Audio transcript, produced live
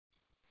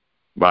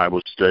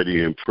Bible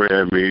study and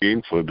prayer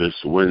meeting for this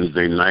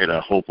Wednesday night. I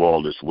hope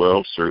all is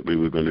well. Certainly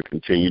we're going to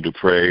continue to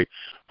pray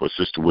for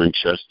Sister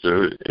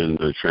Winchester in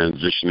the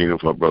transitioning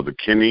of her brother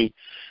Kenny,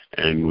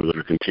 and we're going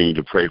to continue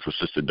to pray for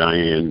Sister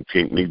Diane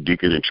Pinckney,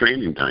 Deacon in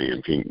Training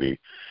Diane Pinckney,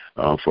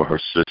 for her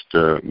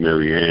sister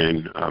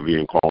Marianne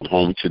being called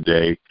home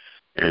today,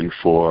 and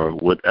for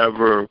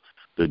whatever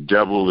the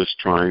devil is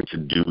trying to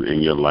do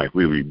in your life.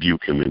 We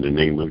rebuke him in the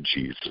name of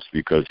Jesus,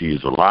 because he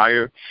is a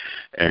liar,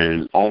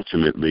 and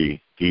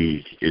ultimately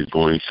he is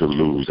going to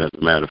lose. As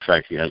a matter of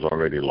fact, he has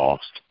already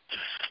lost.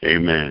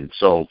 Amen.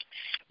 So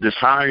this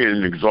high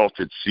and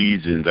exalted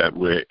season that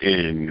we're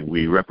in,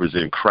 we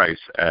represent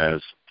Christ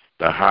as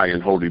the high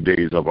and holy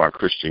days of our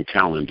Christian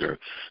calendar.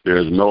 There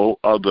is no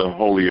other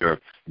holier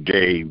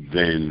day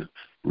than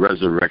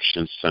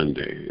Resurrection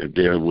Sunday. If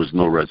there was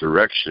no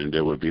resurrection,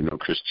 there would be no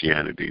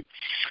Christianity.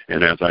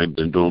 And as I've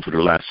been doing for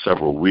the last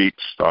several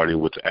weeks, starting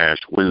with Ash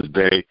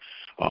Wednesday,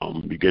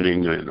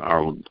 beginning in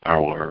our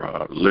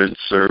Lent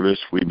service,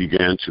 we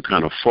began to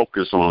kind of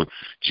focus on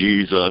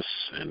Jesus,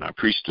 and I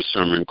preached a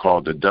sermon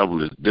called "The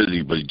Devil is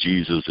Busy, but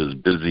Jesus is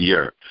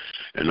Busier."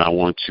 And I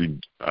want to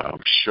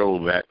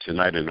show that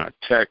tonight in our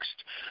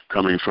text,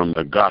 coming from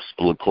the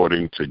Gospel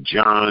according to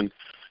John,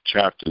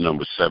 chapter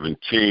number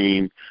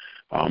 17.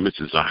 This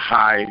is a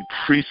high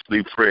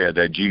priestly prayer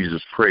that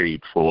Jesus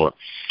prayed for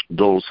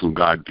those who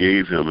God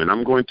gave him. And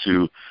I'm going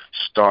to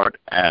start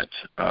at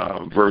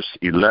verse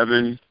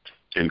 11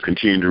 and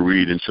continue to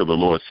read until the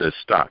Lord says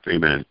stop.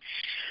 Amen.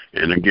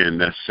 And again,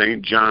 that's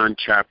St. John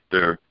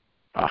chapter,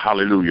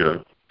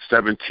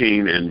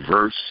 17 and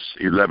verse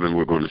 11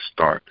 we're going to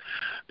start.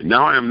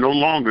 Now I am no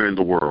longer in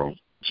the world,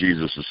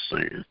 Jesus is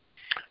saying,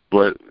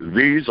 but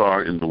these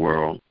are in the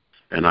world,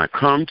 and I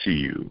come to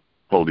you,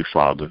 Holy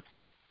Father.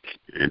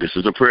 And this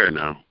is a prayer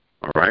now,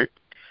 all right?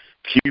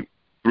 Keep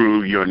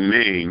through your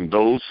name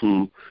those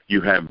who you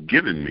have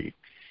given me,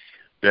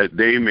 that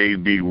they may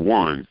be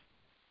one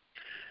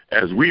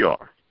as we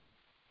are.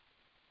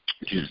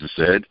 Jesus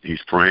said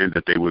he's praying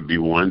that they would be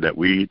one, that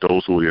we,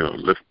 those who are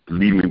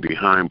leaving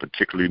behind,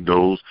 particularly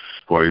those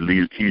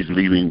who he's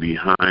leaving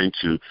behind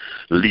to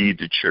lead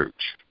the church.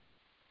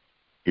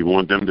 He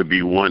wants them to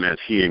be one as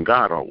he and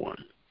God are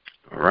one,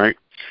 all right?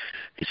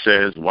 He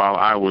says, while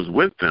I was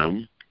with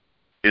them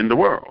in the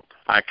world,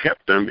 I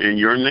kept them in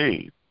your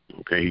name.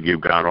 Okay, he gave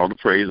God all the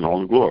praise and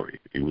all the glory.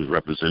 He was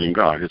representing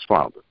God, his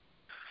Father.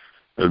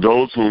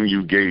 Those whom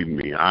you gave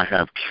me, I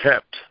have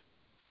kept.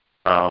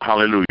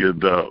 Hallelujah.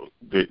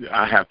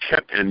 I have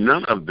kept, and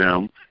none of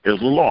them is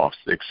lost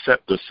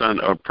except the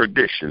son of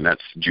perdition.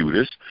 That's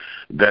Judas,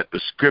 that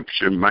the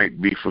scripture might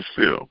be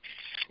fulfilled.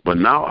 But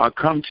now I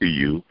come to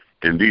you,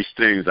 and these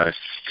things I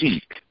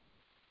speak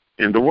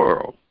in the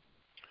world,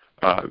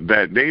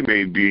 that they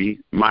may be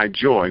my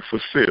joy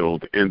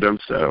fulfilled in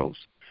themselves.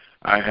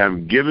 I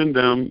have given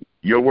them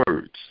your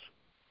words,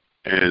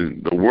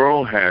 and the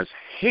world has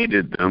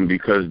hated them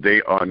because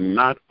they are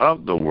not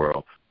of the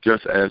world,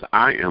 just as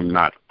I am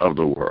not of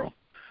the world.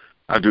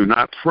 I do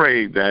not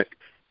pray that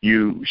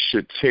you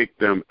should take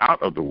them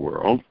out of the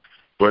world,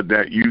 but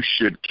that you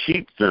should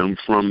keep them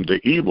from the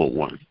evil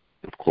one.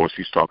 Of course,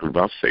 he's talking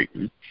about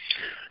Satan.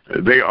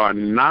 They are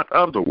not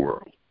of the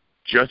world,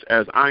 just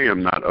as I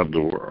am not of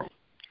the world.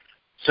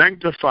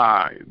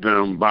 Sanctify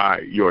them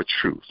by your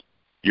truth.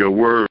 Your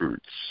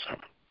words,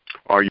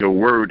 or your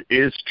word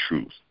is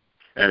truth.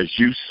 As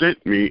you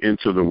sent me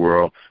into the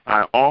world,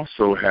 I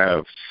also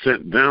have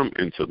sent them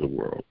into the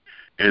world.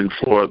 And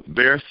for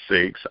their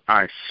sakes,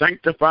 I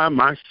sanctify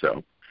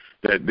myself,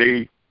 that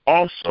they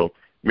also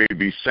may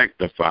be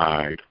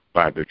sanctified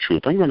by the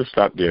truth. I'm going to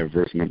stop there,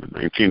 verse number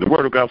 19. The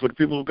word of God for the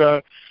people of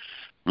God.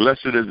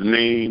 Blessed is the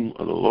name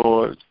of the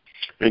Lord.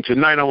 And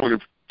tonight I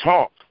want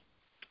to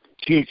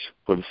teach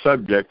for the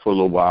subject for a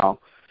little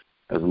while,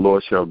 as the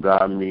Lord shall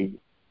guide me.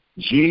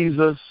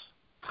 Jesus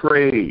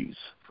prays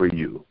for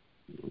you.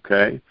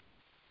 Okay?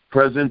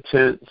 Present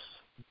tense,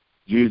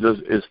 Jesus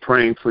is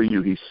praying for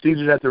you. He's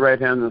seated at the right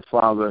hand of the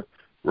Father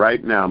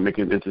right now,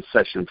 making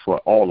intercession for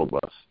all of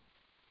us.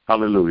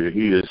 Hallelujah.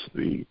 He is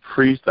the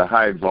priest, the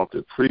high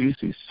exalted priest.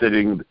 He's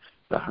sitting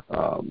the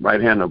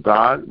right hand of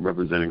God,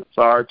 representing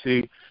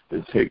authority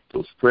to take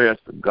those prayers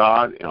to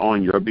God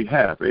on your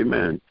behalf.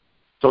 Amen.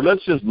 So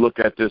let's just look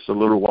at this a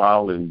little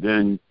while, and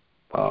then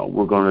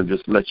we're going to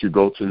just let you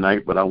go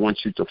tonight. But I want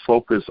you to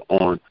focus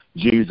on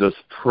Jesus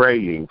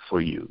praying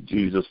for you.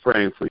 Jesus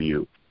praying for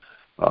you.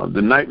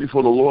 The night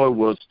before the Lord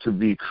was to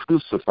be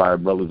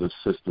crucified, brothers and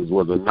sisters,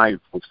 was a night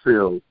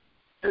fulfilled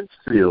and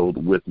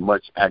filled with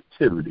much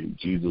activity.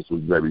 Jesus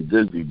was very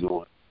busy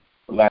doing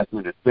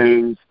last-minute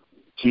things,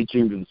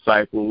 teaching the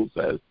disciples,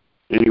 as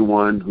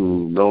anyone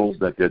who knows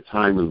that their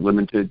time is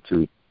limited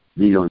to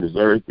be on this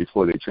earth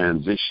before they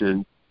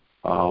transition.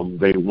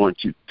 They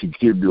want you to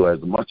give you as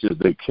much as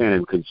they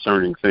can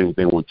concerning things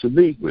they want to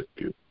leave with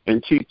you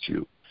and teach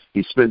you.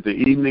 He spent the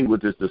evening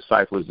with his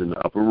disciples in the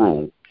upper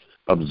room,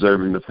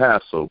 observing the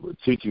Passover,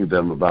 teaching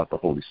them about the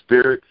Holy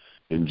Spirit,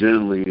 and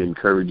generally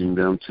encouraging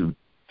them to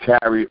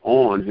carry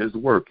on his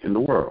work in the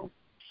world.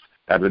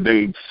 After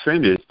they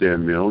finished their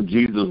meal,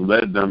 Jesus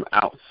led them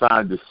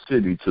outside the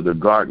city to the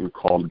garden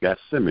called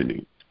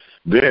Gethsemane.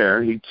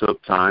 There he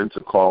took time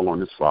to call on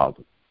his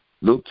Father.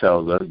 Luke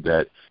tells us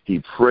that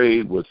he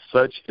prayed with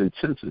such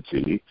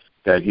intensity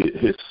that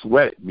his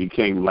sweat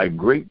became like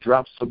great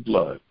drops of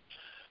blood.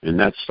 And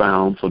that's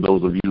found, for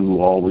those of you who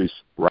always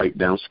write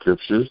down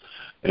scriptures,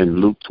 in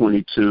Luke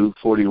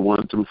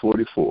 22:41 through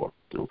 44.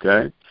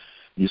 Okay?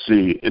 You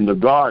see, in the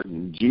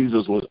garden,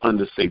 Jesus was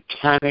under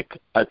satanic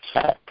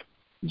attack.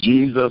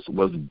 Jesus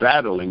was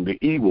battling the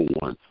evil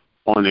one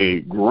on a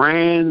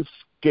grand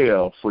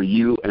scale for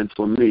you and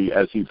for me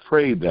as he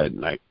prayed that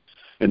night.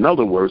 In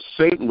other words,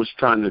 Satan was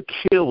trying to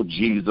kill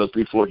Jesus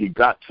before he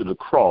got to the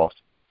cross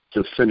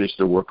to finish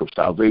the work of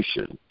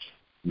salvation.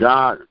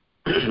 God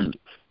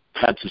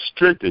had to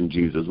strengthen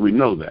Jesus. We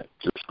know that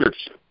through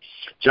Scripture.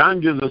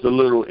 John gives us a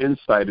little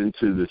insight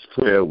into this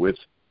prayer which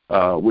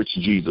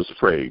Jesus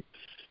prayed.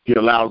 He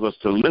allows us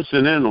to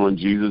listen in on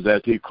Jesus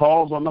as he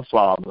calls on the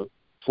Father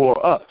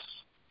for us.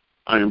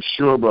 I am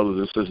sure, brothers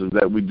and sisters,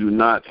 that we do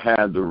not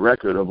have the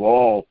record of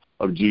all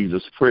of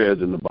Jesus' prayers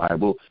in the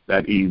Bible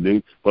that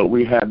evening, but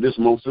we have this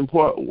most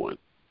important one.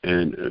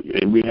 And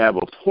we have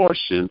a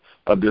portion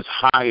of this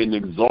high and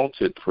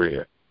exalted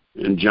prayer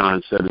in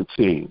John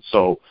 17.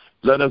 So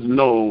let us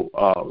know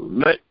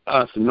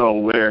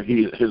where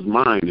his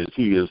mind is.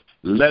 He is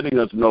letting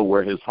us know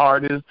where his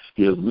heart is.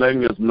 He is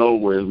letting us know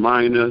where his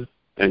mind is.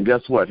 And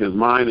guess what? His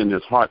mind and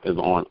his heart is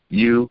on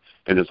you,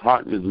 and his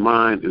heart and his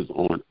mind is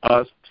on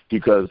us,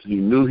 because he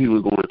knew he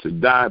was going to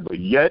die, but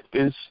yet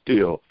and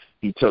still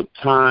he took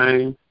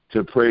time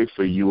to pray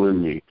for you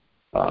and me.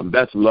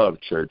 That's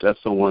love, church.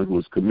 That's someone who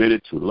is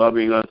committed to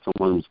loving us,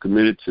 someone who's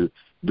committed to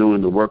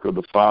doing the work of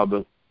the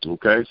Father.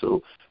 Okay,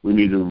 so we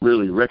need to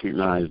really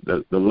recognize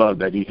the love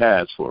that he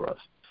has for us.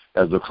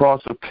 As the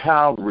cross of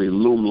Calvary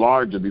loomed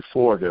larger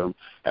before him,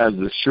 as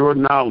the sure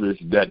knowledge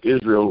that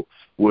Israel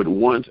would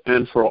once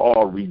and for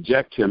all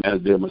reject him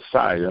as their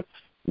Messiah,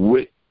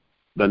 with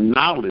the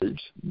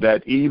knowledge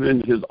that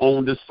even his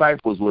own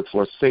disciples would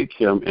forsake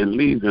him and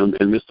leave him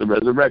and miss the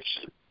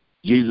resurrection,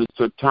 Jesus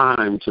took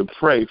time to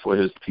pray for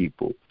his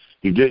people.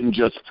 He didn't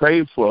just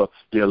pray for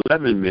the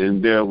 11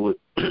 men there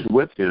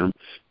with him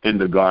in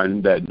the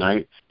garden that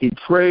night. He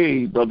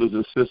prayed, brothers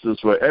and sisters,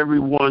 for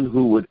everyone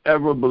who would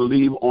ever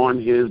believe on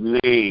his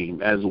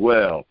name as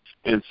well.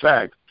 In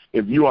fact,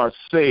 if you are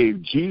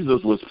saved,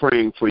 Jesus was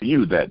praying for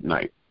you that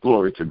night.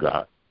 Glory to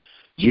God.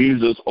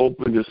 Jesus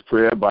opened his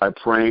prayer by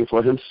praying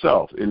for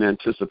himself in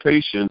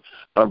anticipation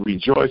of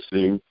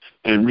rejoicing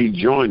and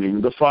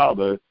rejoining the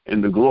Father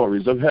in the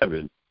glories of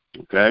heaven.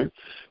 Okay?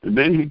 And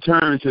then he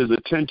turns his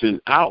attention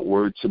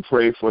outward to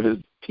pray for his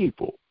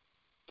people.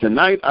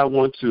 Tonight I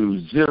want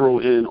to zero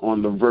in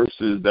on the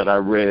verses that I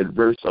read,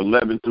 verse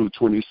 11 through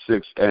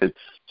 26, and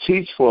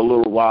teach for a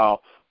little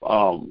while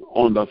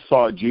on the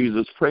thought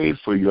Jesus prayed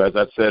for you, as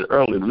I said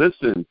earlier.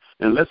 Listen,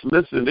 and let's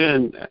listen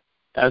in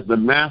as the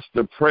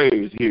Master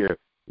prays here,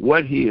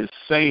 what he is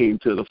saying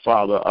to the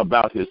Father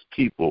about his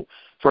people.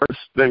 First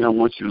thing I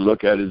want you to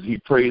look at is he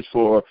prays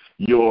for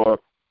your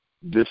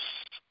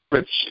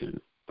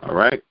description, all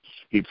right?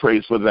 He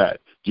prays for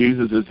that.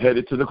 Jesus is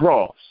headed to the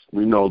cross.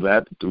 We know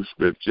that through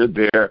Scripture.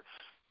 There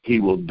he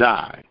will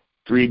die.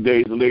 3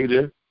 days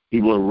later,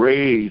 he will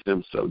raise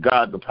himself.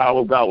 God, the power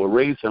of God will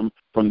raise him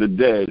from the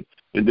dead.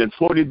 And then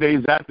 40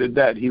 days after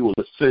that, he will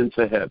ascend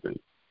to heaven.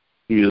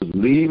 He is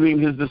leaving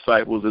his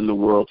disciples in the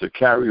world to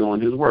carry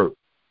on his work.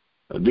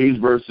 These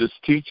verses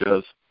teach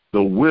us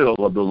the will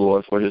of the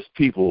Lord for his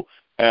people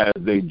as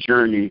they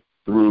journey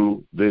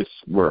through this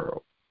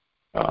world.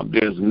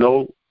 There's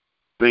no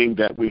thing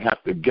that we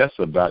have to guess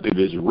about. It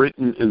is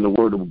written in the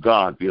Word of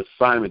God, the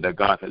assignment that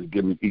God has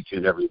given each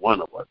and every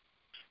one of us.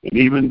 And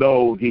even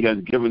though he has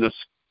given us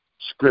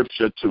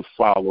Scripture to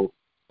follow,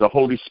 the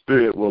Holy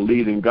Spirit will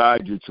lead and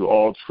guide you to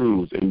all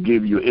truths and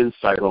give you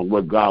insight on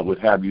what God would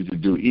have you to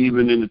do,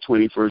 even in the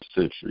 21st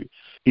century.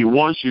 He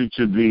wants you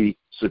to be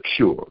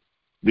secure.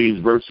 These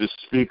verses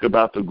speak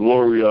about the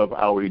glory of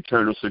our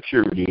eternal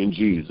security in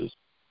Jesus.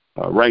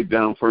 Write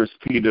down 1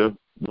 Peter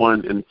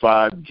 1 and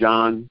 5,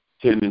 John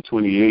 10 and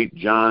 28,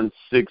 John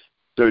 6,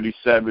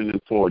 37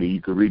 and 40.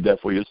 You can read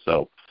that for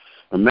yourself.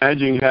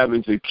 Imagine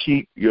having to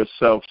keep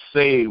yourself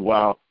saved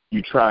while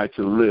you try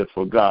to live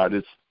for God.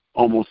 It's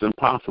almost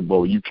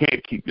impossible. You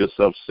can't keep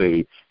yourself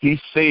saved. He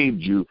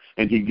saved you,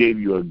 and he gave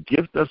you a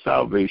gift of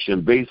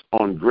salvation based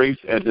on grace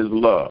and his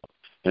love.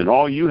 And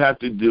all you have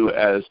to do,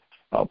 as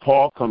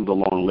Paul comes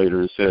along later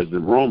and says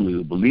in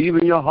Romans, believe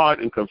in your heart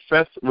and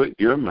confess with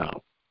your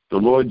mouth the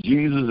Lord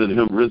Jesus and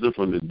him risen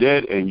from the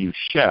dead, and you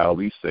shall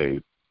be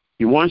saved.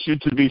 He wants you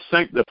to be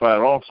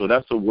sanctified also.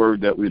 That's a word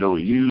that we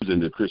don't use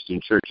in the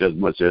Christian church as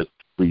much as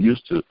we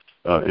used to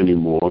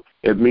anymore.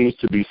 It means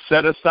to be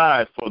set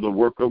aside for the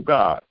work of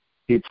God.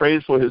 He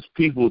prays for his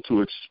people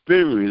to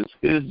experience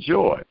his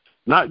joy,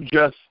 not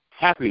just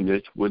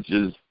happiness, which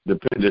is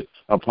dependent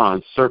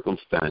upon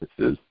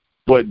circumstances,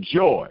 but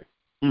joy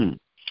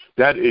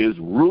that is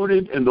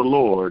rooted in the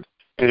Lord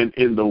and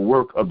in the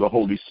work of the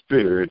Holy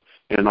Spirit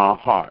in our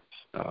hearts.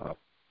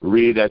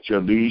 Read at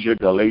your leisure,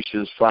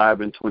 Galatians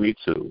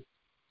 5:22.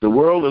 The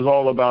world is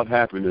all about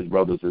happiness,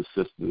 brothers and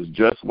sisters.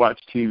 Just watch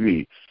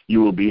TV.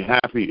 You will be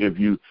happy if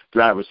you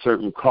drive a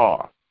certain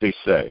car, they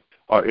say,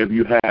 or if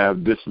you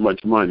have this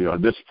much money or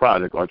this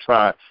product or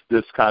try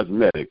this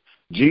cosmetic.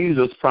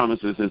 Jesus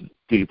promises his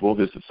people,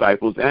 his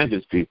disciples, and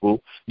his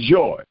people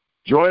joy.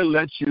 Joy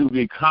lets you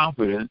be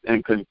confident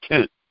and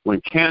content when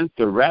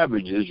cancer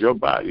ravages your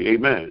body.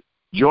 Amen.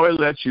 Joy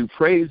lets you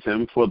praise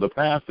him for the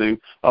passing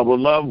of a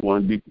loved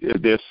one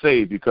if they're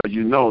saved, because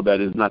you know that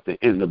is not the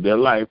end of their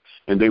life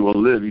and they will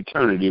live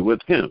eternity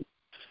with him.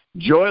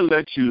 Joy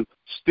lets you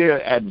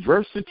stare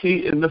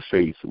adversity in the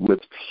face with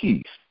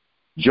peace.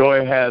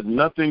 Joy has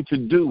nothing to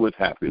do with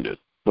happiness,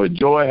 but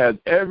joy has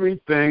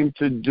everything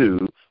to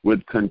do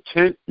with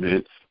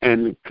contentment,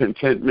 and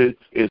contentment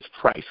is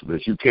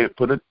priceless. You can't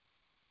put a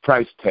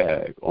price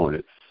tag on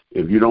it.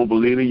 If you don't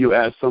believe it, you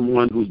ask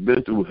someone who's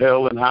been through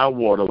hell and high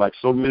water like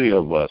so many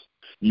of us.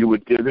 You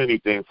would give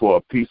anything for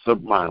a peace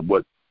of mind.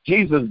 But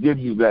Jesus gives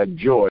you that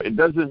joy. It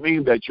doesn't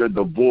mean that you're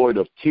devoid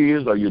of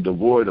tears or you're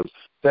devoid of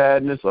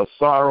sadness or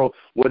sorrow.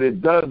 What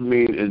it does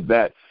mean is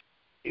that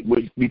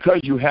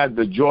because you have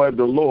the joy of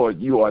the Lord,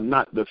 you are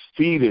not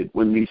defeated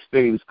when these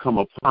things come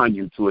upon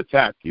you to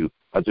attack you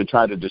or to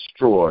try to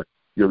destroy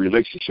your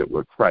relationship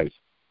with Christ.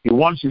 He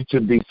wants you to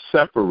be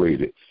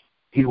separated.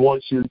 He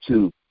wants you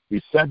to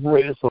be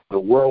separated from the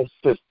world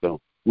system.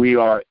 We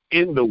are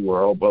in the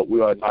world, but we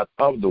are not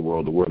of the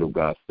world, the Word of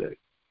God says.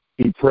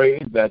 He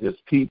prays that his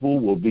people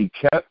will be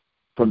kept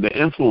from the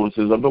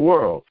influences of the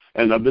world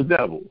and of the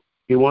devil.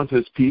 He wants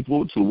his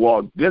people to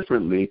walk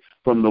differently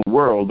from the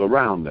world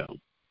around them.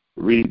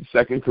 Read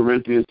 2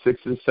 Corinthians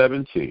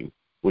 6:17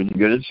 when you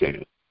get a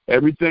chance.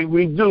 Everything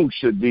we do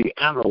should be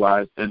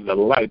analyzed in the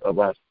light of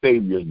our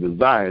Savior's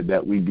desire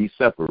that we be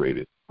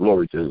separated.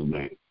 Glory to his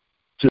name.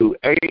 To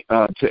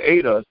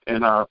aid us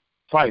in our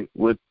fight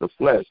with the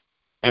flesh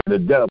and the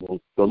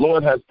devil, the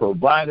Lord has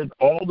provided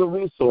all the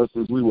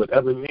resources we would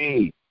ever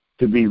need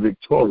to be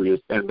victorious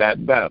in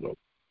that battle.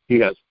 He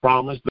has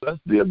promised us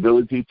the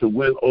ability to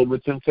win over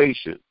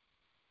temptation.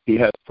 He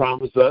has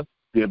promised us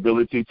the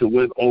ability to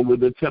win over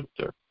the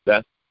tempter.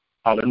 That's,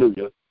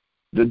 hallelujah,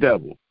 the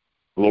devil.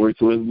 Glory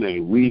to his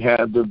name. We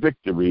have the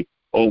victory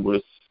over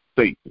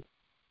Satan.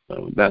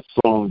 That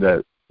song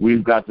that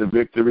we've got the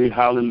victory,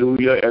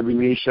 hallelujah, every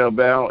knee shall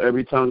bow,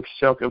 every tongue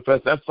shall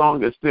confess. That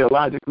song is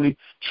theologically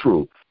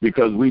true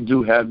because we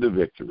do have the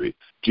victory.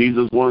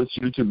 Jesus wants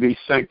you to be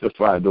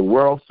sanctified. The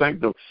word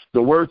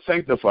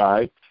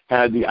sanctified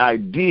had the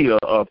idea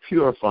of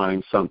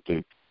purifying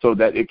something so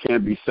that it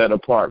can be set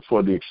apart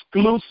for the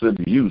exclusive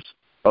use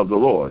of the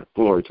Lord.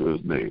 Glory to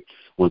his name.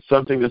 When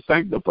something is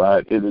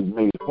sanctified, it is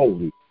made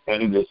holy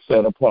and it is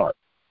set apart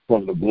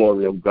from the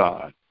glory of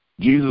God.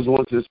 Jesus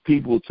wants his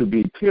people to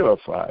be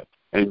purified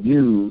and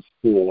used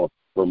for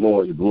the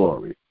Lord's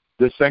glory.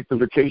 This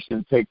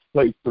sanctification takes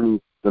place through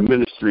the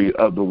ministry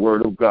of the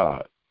Word of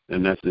God,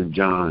 and that's in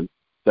John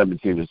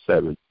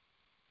 17:7.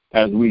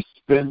 As we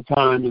spend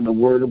time in the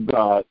Word of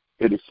God,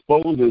 it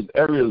exposes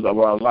areas of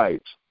our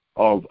lives,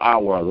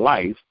 our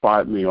lives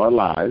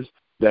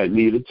that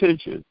need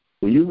attention.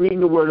 When you're reading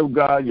the Word of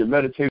God, you're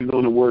meditating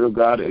on the Word of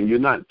God, and you're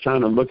not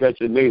trying to look at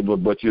your neighbor,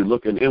 but you're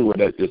looking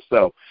inward at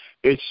yourself.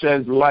 It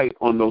sheds light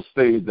on those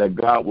things that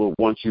God will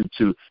want you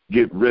to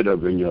get rid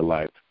of in your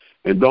life.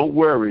 And don't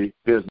worry,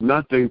 there's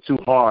nothing too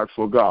hard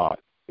for God.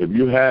 If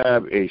you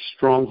have a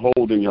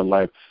stronghold in your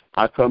life,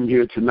 I come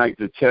here tonight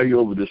to tell you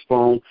over this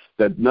phone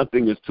that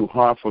nothing is too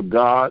hard for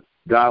God.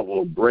 God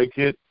will break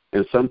it.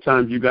 And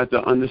sometimes you got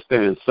to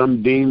understand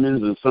some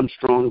demons and some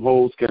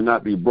strongholds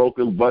cannot be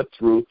broken but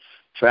through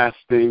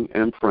fasting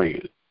and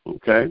praying.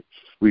 Okay?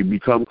 We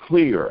become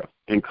clearer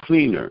and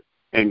cleaner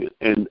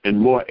and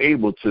more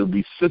able to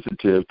be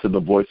sensitive to the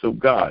voice of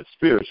God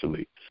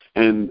spiritually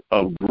and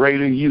of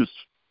greater use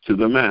to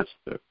the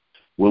Master.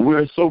 When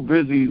we're so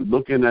busy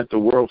looking at the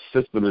world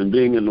system and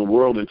being in the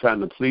world and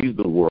trying to please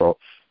the world,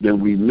 then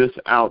we miss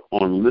out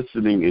on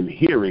listening and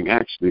hearing,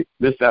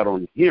 miss out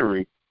on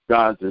hearing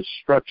God's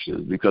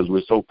instructions because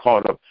we're so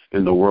caught up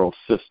in the world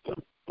system,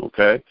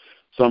 okay?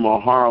 Some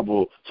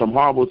horrible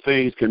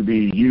things can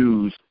be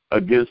used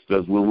against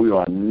us when we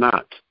are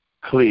not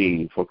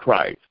clean for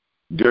Christ.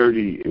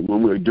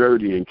 When we're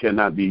dirty and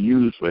cannot be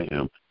used for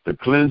him. The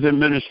cleansing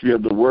ministry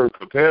of the word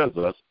prepares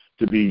us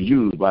to be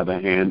used by the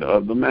hand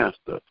of the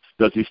Master.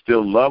 Does he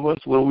still love us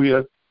when we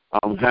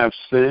have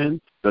sin?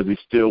 Does he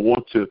still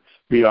want to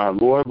be our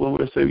Lord when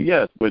we say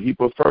yes? But he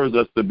prefers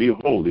us to be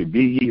holy.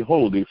 Be ye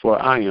holy, for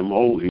I am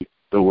holy,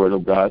 the word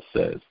of God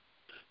says.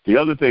 The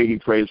other thing he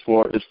prays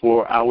for is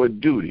for our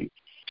duty.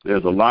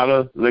 There's a lot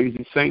of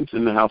lazy saints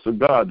in the house of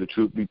God, the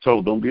truth be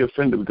told. Don't be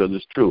offended because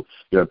it's true.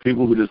 There are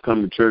people who just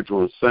come to church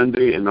on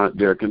Sunday and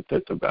they're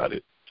content about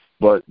it.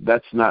 But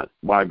that's not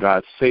why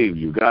God saved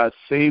you. God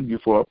saved you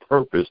for a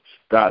purpose.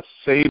 God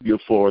saved you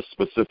for a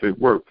specific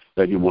work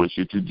that he wants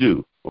you to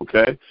do,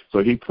 okay? So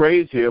he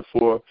prays here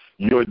for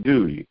your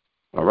duty,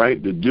 all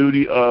right, the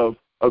duty of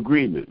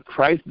agreement.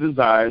 Christ's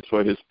desires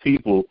for his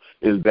people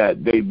is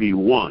that they be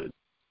one.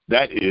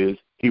 That is,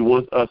 He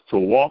wants us to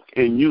walk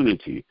in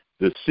unity.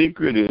 The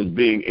secret is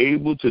being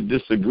able to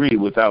disagree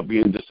without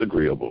being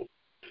disagreeable.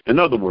 In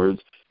other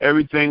words,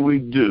 everything we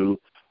do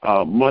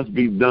must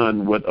be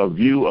done with a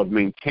view of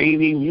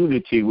maintaining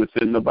unity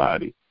within the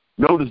body.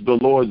 Notice the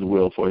Lord's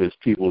will for his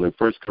people in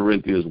 1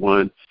 Corinthians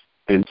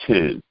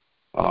 1:10.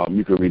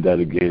 You can read that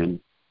again,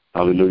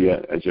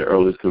 hallelujah, at your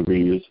earliest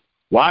convenience.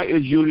 Why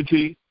is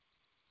unity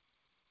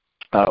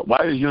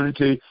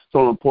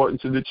so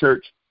important to the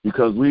church?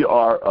 Because we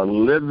are a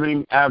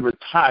living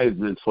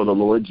advertisement for the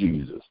Lord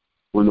Jesus.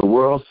 When the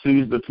world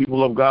sees the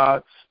people of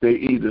God, they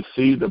either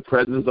see the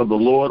presence of the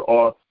Lord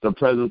or the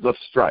presence of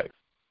strife.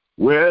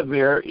 Where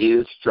there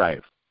is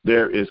strife,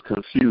 there is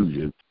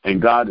confusion,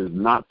 and God is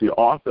not the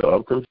author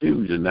of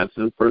confusion. That's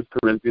in 1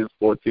 Corinthians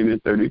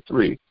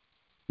 14:33.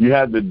 You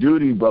have the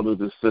duty, brothers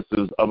and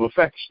sisters, of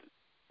affection.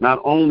 Not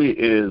only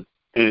is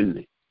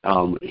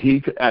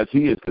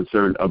he is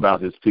concerned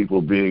about his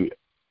people being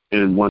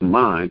in one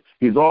mind,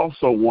 he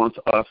also wants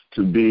us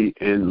to be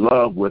in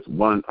love with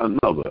one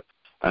another.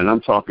 And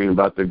I'm talking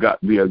about the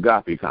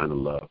agape kind of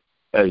love.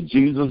 As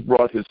Jesus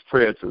brought his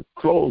prayer to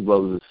close,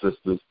 brothers and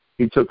sisters,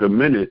 he took a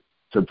minute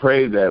to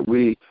pray that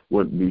we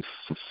would be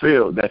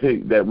fulfilled,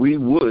 that we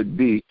would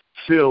be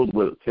filled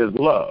with his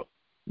love.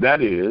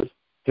 That is,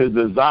 his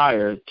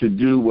desire to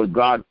do what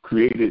God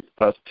created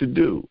us to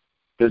do,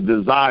 his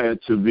desire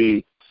to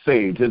be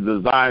saved, his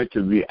desire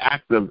to be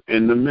active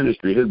in the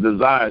ministry, his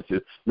desire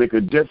to make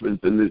a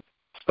difference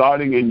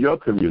starting in your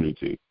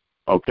community,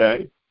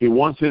 okay? He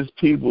wants his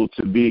people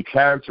to be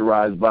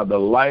characterized by the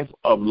life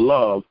of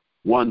love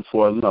one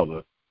for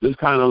another. This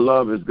kind of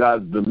love is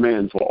God's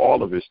demand for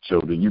all of his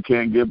children. You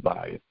can't get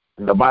by it.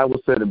 And the Bible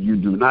said if you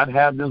do not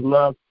have this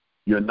love,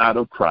 you're not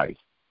of Christ.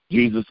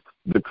 Jesus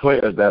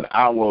declares that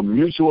our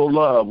mutual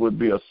love would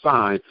be a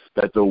sign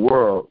that to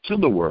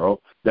the world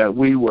that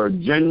we were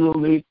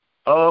genuinely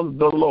of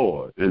the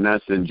Lord. And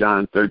that's in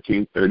John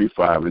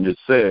 13:35. And it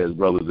says,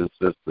 brothers and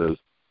sisters,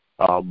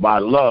 by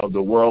love,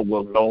 the world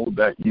will know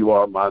that you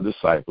are my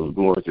disciples.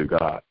 Glory to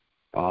God.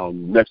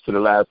 Next to the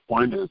last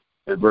point is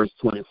in verse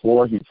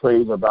 24, he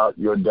prays about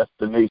your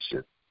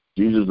destination.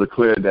 Jesus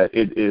declared that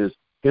it is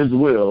his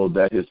will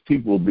that his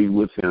people be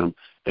with him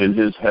in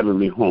his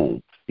heavenly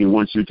home. He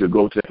wants you to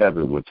go to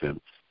heaven with him.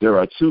 There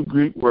are two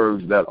Greek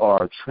words that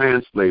are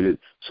translated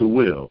to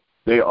will.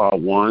 They are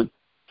one,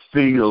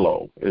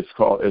 philo. It's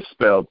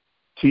spelled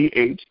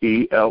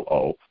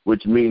Thelo,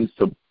 which means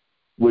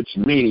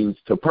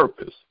to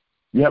purpose.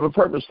 You have a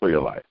purpose for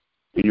your life,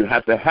 and you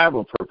have to have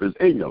a purpose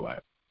in your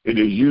life. It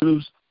is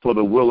used for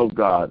the will of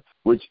God,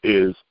 which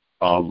is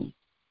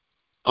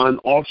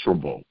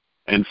unalterable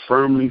and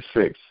firmly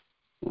fixed.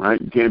 Right?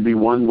 You can't be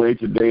one way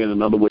today and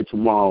another way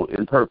tomorrow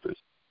in purpose.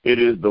 It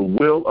is the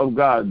will of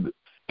God,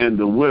 and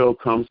the will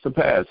comes to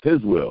pass,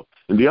 his will.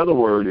 And the other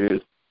word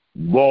is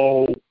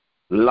boulomia.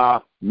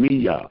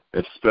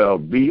 It's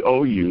spelled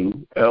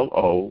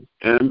Boulomai,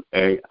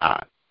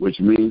 which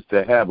means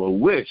to have a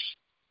wish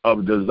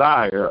of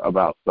desire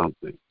about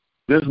something.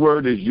 This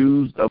word is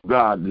used of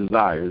God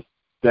desires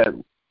that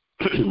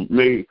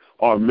may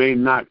or may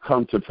not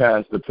come to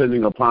pass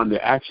depending upon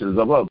the actions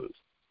of others.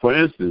 For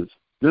instance,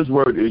 this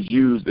word is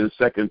used in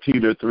 2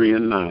 Peter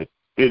 3:9.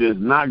 It is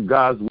not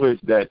God's wish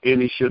that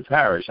any should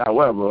perish.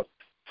 However,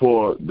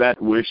 for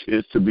that wish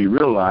is to be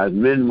realized,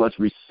 men must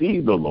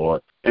receive the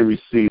Lord and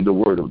receive the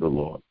word of the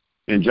Lord.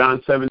 In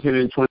John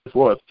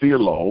 17:24,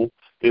 philo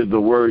is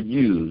the word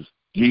used.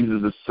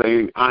 Jesus is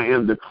saying, I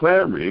am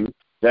declaring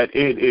that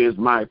it is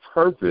my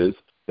purpose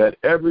that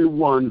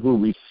everyone who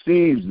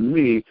receives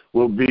me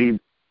will be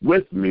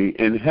with me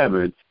in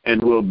heaven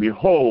and will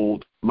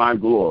behold my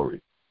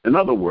glory. In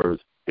other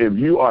words, if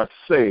you are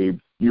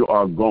saved, you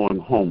are going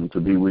home to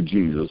be with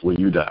Jesus when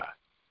you die.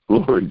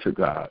 Glory to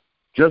God.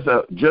 Just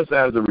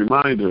as a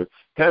reminder,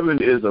 heaven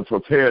is a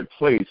prepared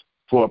place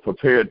for a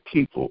prepared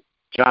people.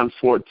 John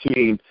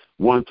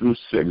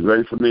 14:1-6,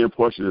 very familiar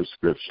portion of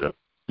Scripture.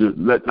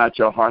 Let not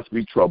your hearts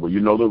be troubled. You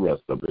know the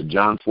rest of it.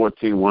 John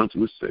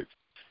 14:1-6.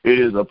 It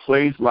is a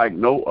place like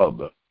no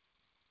other.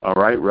 All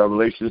right,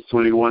 Revelations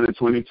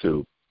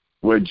 21:22,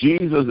 where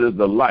Jesus is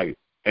the light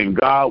and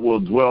God will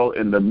dwell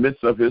in the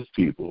midst of his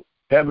people.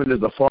 Heaven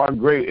is far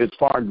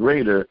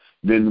greater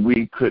than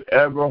we could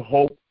ever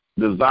hope,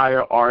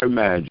 desire, or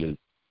imagine.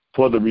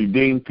 For the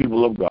redeemed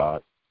people of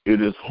God,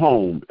 it is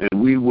home,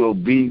 and we will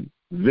be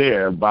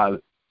there by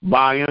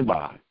and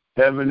by.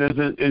 Heaven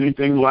isn't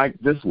anything like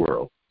this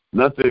world.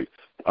 Nothing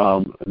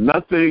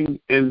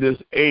in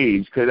this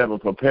age could ever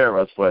prepare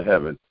us for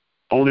heaven.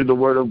 Only the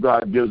Word of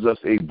God gives us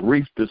a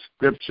brief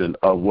description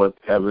of what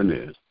heaven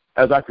is.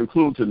 As I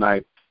conclude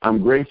tonight,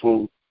 I'm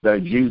grateful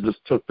that Jesus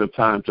took the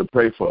time to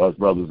pray for us,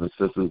 brothers and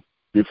sisters,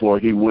 before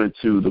he went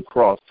to the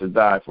cross to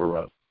die for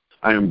us.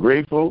 I am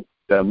grateful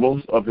that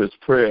most of his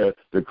prayer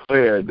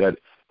declared that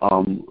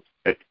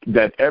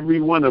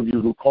every one of you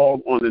who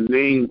called on the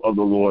name of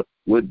the Lord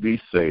would be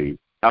saved.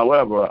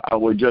 However, I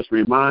would just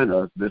remind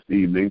us this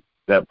evening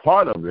that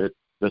part of it,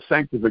 the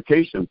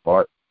sanctification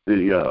part,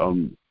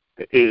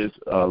 is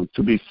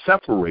to be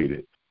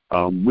separated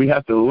We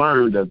have to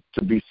learn that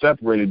to be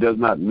separated does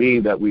not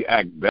mean that we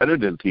act better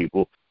than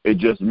people. It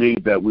just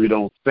means that we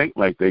don't think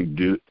like they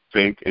do,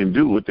 think and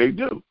do what they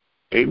do.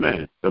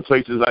 Amen. The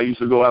places I used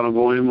to go, I don't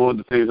go anymore.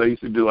 The things I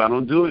used to do, I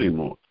don't do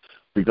anymore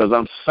because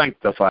I'm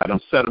sanctified.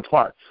 I'm set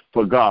apart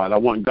for God. I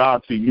want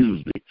God to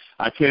use me.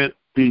 I can't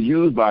be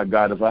used by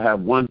God if I have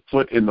one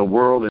foot in the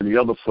world and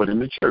the other foot in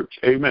the church.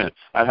 Amen.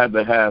 I have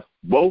to have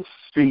both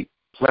feet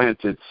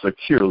planted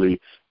securely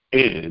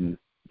in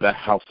the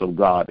house of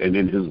God and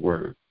in his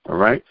word. All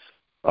right?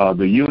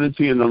 The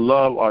unity and the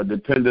love are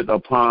dependent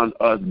upon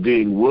us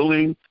being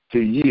willing to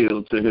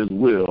yield to his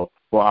will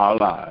for our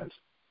lives.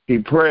 He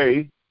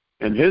prayed,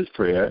 and his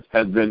prayer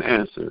has been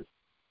answered.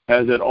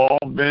 Has it all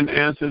been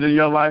answered in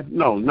your life?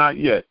 No, not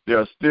yet. There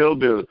are still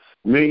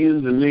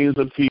millions and millions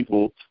of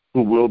people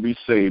who will be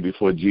saved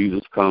before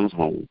Jesus comes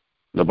home.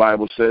 The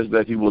Bible says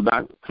that he will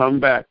not come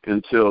back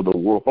until the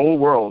whole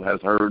world has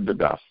heard the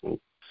gospel.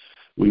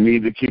 We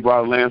need to keep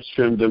our lamps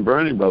trimmed and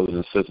burning, brothers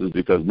and sisters,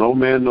 because no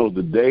man knows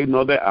the day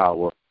nor the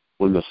hour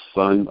when the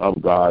Son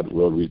of God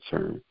will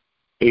return.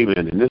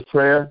 Amen. In this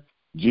prayer,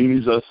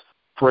 Jesus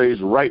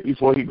prays right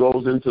before he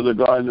goes into the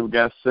Garden of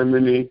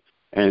Gethsemane,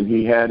 and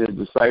he had his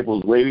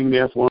disciples waiting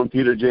there for him,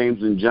 Peter,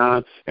 James, and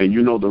John. And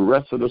you know the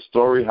rest of the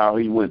story, how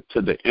he went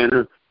to the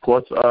inner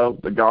courts of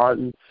the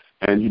garden,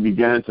 and he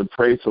began to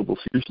pray so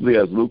profusely,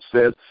 as Luke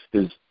says,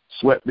 his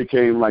sweat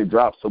became like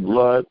drops of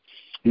blood.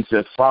 He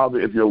said, Father,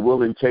 if you're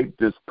willing, take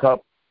this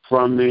cup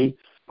from me,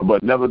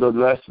 but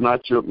nevertheless,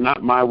 not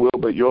my will,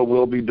 but your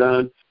will be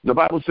done. The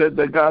Bible said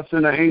that God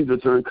sent an angel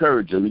to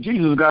encourage him. And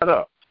Jesus got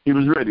up. He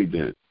was ready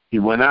then. He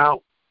went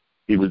out.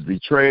 He was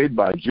betrayed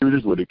by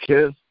Judas with a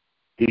kiss.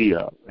 He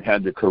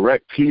had to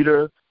correct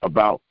Peter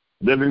about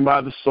living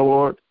by the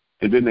sword.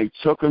 And then they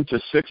took him to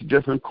 6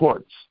 different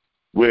courts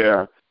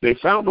where they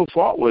found no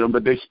fault with him,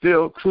 but they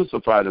still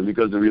crucified him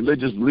because the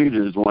religious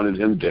leaders wanted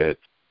him dead.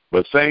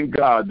 But thank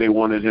God they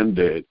wanted him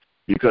dead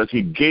because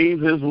he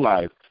gave his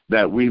life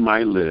that we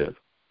might live.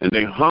 And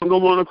they hung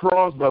him on a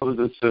cross, brothers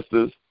and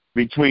sisters,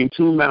 between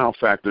 2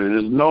 malefactors. And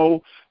there's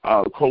no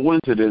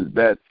coincidence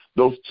that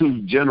those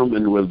 2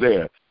 gentlemen were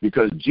there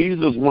because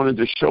Jesus wanted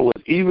to show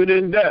us, even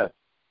in death,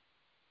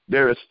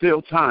 there is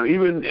still time,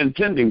 even in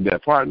pending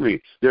death,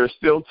 there is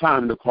still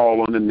time to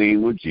call on the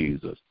name of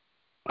Jesus.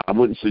 I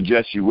wouldn't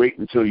suggest you wait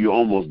until you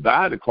almost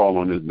die to call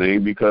on his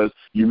name because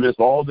you miss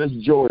all this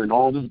joy and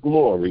all this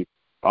glory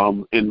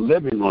in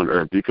living on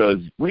earth, because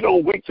we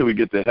don't wait till we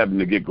get to heaven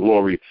to get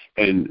glory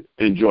and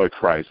enjoy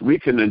Christ. We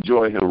can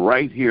enjoy him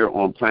right here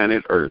on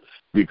planet earth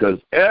because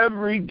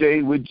every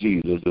day with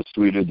Jesus is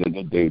sweeter than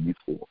the day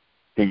before.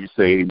 Can you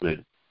say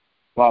amen?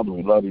 Father,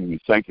 we love you. We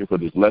thank you for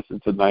this lesson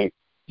tonight.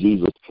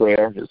 Jesus'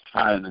 prayer, his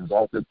high and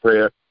exalted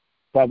prayer.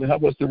 Father,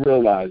 help us to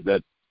realize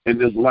that in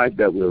this life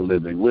that we're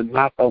living, we're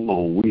not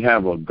alone. We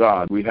have a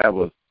God. We have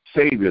a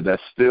Savior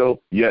that's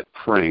still yet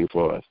praying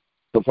for us.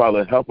 So,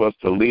 Father, help us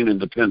to lean and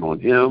depend on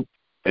him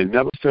and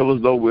never feel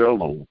as though we're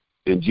alone.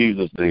 In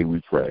Jesus' name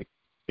we pray.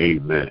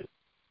 Amen.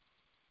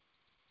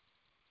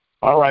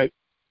 All right.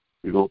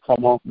 We're going to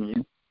come off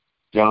mute.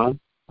 John,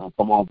 I'll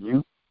come off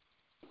mute.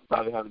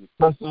 Anybody have any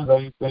questions or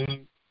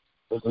anything?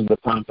 This is the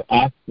time to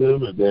ask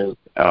them. If there's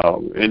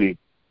any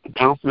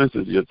announcements,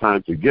 this is your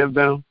time to give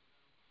them.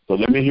 So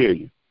let me hear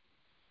you.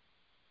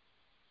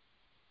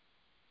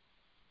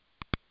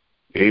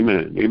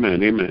 Amen.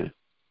 Amen. Amen.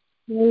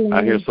 Amen.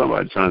 I hear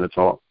somebody trying to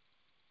talk.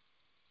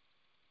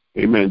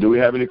 Amen. Do we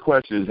have any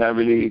questions? Have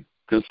any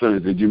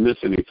concerns? Did you miss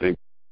anything?